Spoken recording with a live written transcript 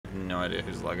no idea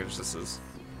whose luggage this is.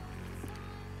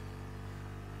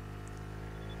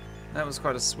 That was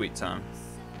quite a sweet time.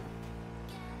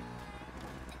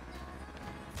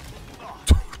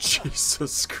 Oh,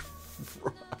 Jesus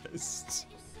Christ.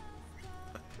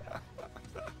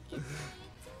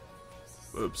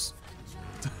 Oops.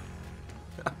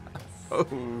 Oh.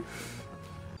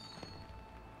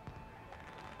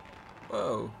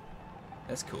 Whoa.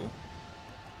 That's cool.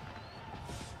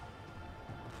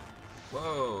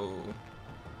 Whoa.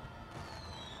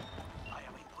 I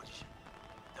am in position.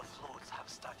 The floats have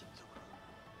started to move.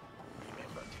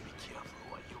 Remember to be careful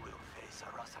or you will face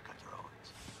Arasaka drones.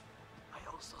 I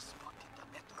also spotted the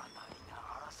Netrunner in an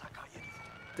Arasaka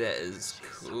uniform. That is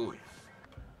cool.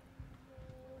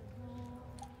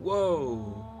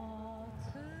 Whoa.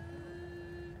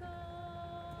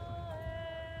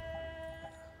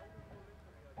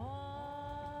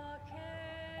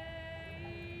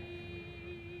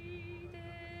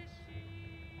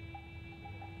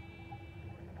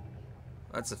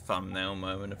 That's a thumbnail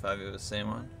moment if I've ever seen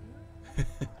one.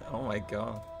 Oh my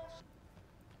god.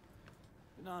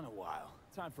 Been on a while.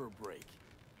 Time for a break.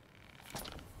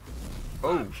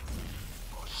 Oh.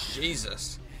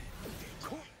 Jesus.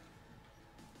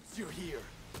 You're here.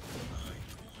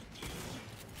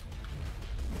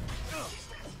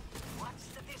 What's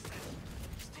the distance?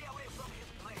 Stay away from his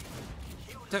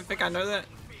blade. Don't think I know that.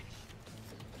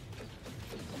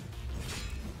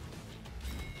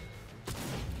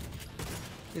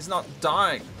 He's not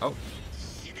dying. Oh.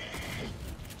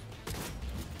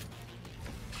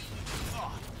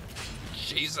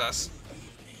 Jesus.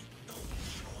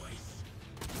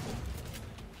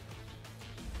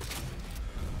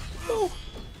 Oh.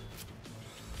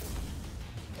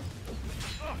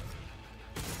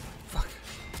 Fuck.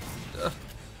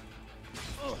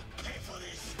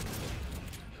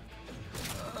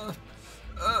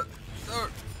 No.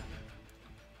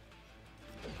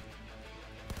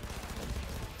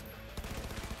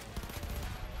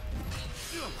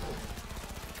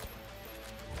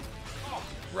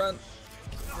 Run.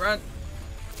 Run.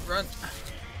 Run.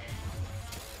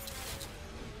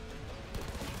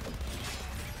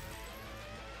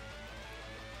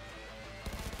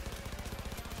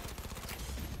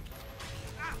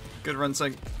 Good run,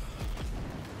 Sig.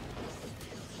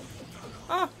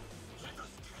 Ah.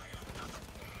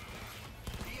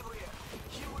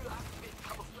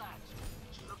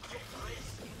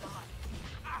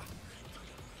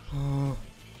 Oh.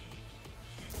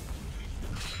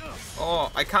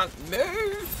 Oh, I can't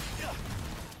move.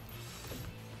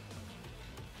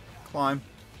 Climb.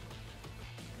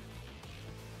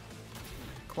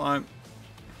 Climb.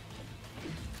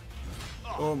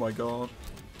 Oh my god.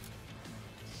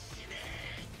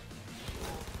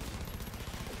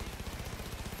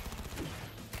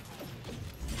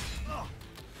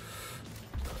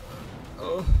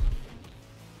 Oh.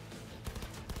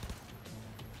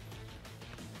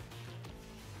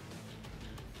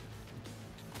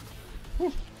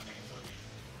 Whew.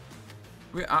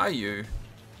 Where are you?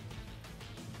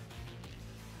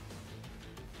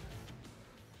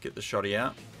 Get the shotty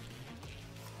out.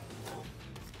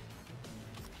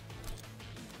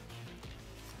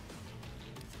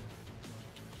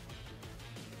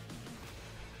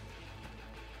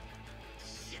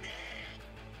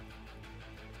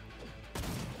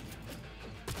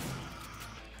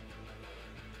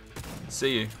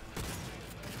 See you.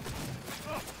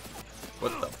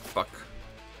 What the fuck?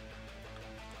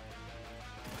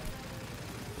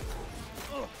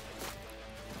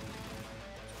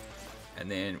 And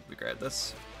then we grab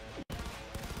this.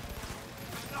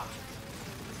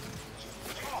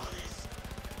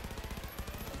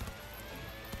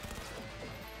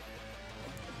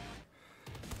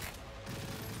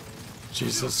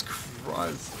 Jesus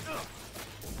Christ.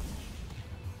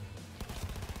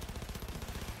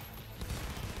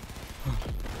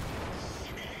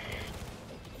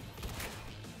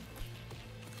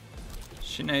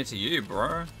 Shine to you,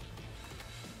 bro.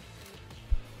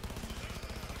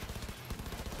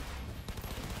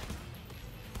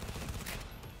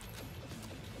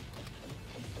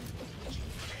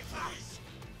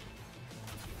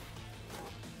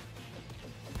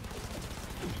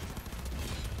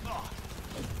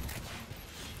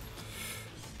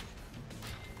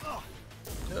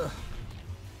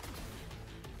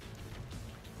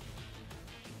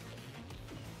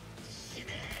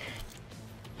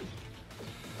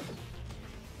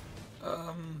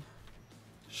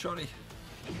 Shotty.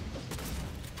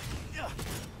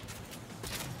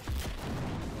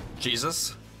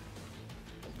 Jesus.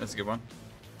 That's a good one.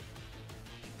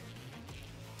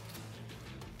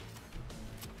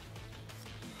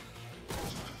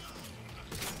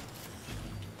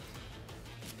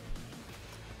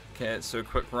 Okay, let's do a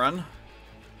quick run.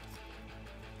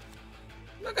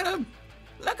 Look at him!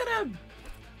 Look at him!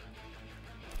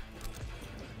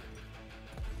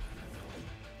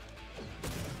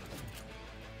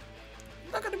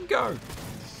 Look at him go!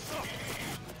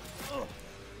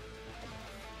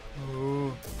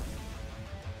 Oh.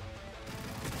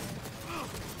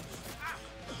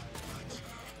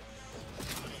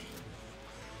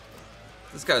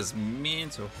 This guy's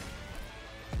mental.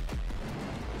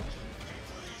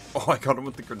 Oh, I got him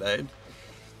with the grenade.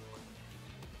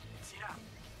 Sira,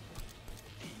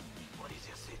 what is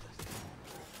your status?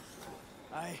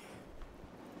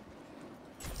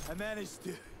 I managed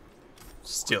to.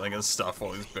 Stealing his stuff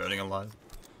while he's burning alive.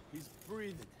 He's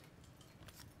breathing.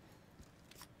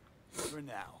 For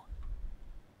now.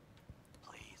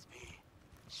 Please, B,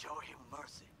 show him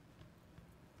mercy.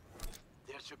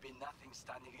 There should be nothing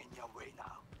standing in your way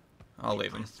now. I'll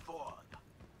leave him. Press forward.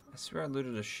 I swear I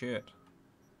looted a shirt.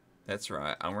 That's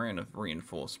right, I'm wearing a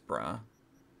reinforced bra.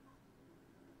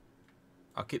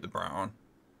 I'll keep the bra on.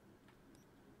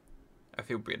 I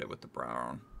feel better with the bra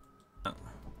on. Oh.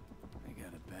 I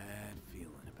got a bad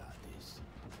feeling about this.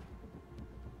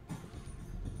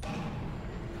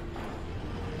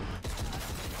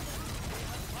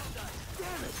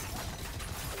 Damn it!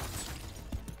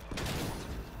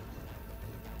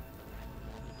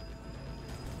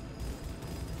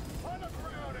 On the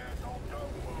ground, asshole,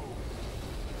 don't move!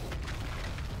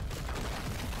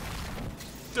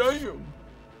 Damn!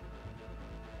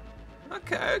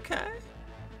 Okay, okay.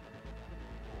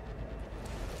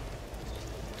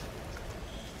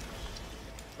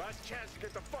 Last chance to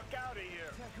get the fuck out of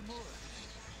here. Nakamura.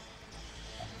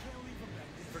 Can't leave him back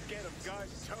there. Forget him,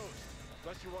 guy's toast.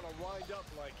 Unless you want to wind up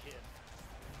like him.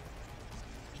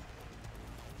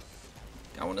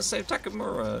 I want to save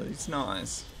Takamura, he's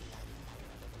nice.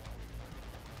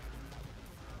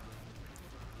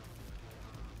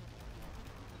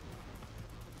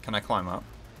 Can I climb up?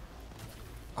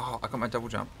 Oh, I got my double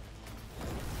jump.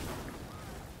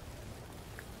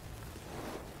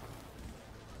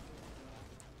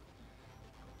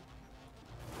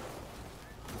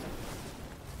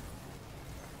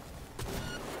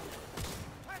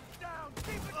 Head down,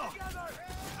 keep it together.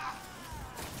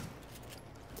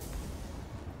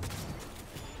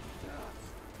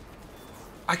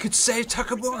 I could save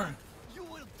Takamura! You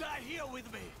will die here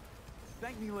with me.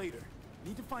 Thank me later.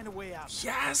 Need to find a way out.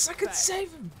 Yes, I could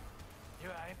save him!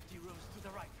 There are empty rooms to the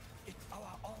right. It's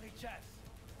our only chance.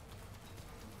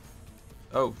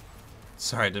 Oh,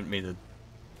 sorry, I didn't mean to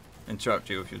interrupt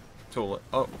you if you're taller.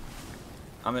 Oh,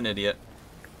 I'm an idiot.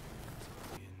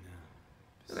 Look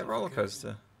at that roller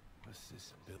coaster. What's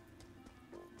this?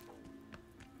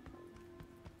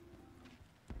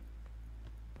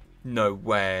 No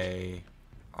way.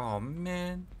 Oh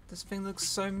man, this thing looks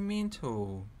so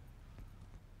mental.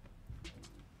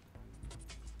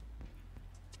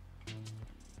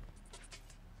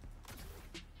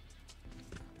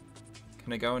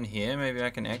 Can I go in here? Maybe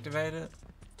I can activate it?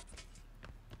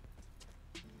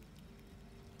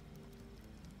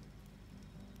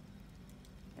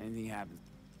 Anything happens.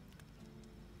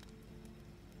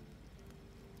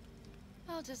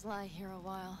 I'll just lie here a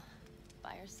while,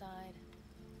 by your side,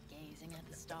 gazing at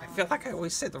the stars. I feel like I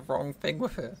always say the wrong thing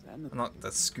with it. I'm not the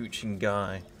scooching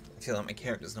guy. I feel like my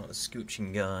character's not a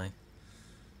scooching guy.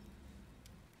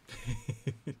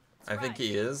 I think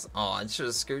he is. Oh, I should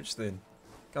have scooched then.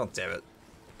 God damn it.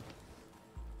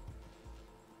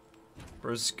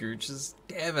 Bro scooches?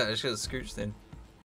 Damn it, I should have scooched then.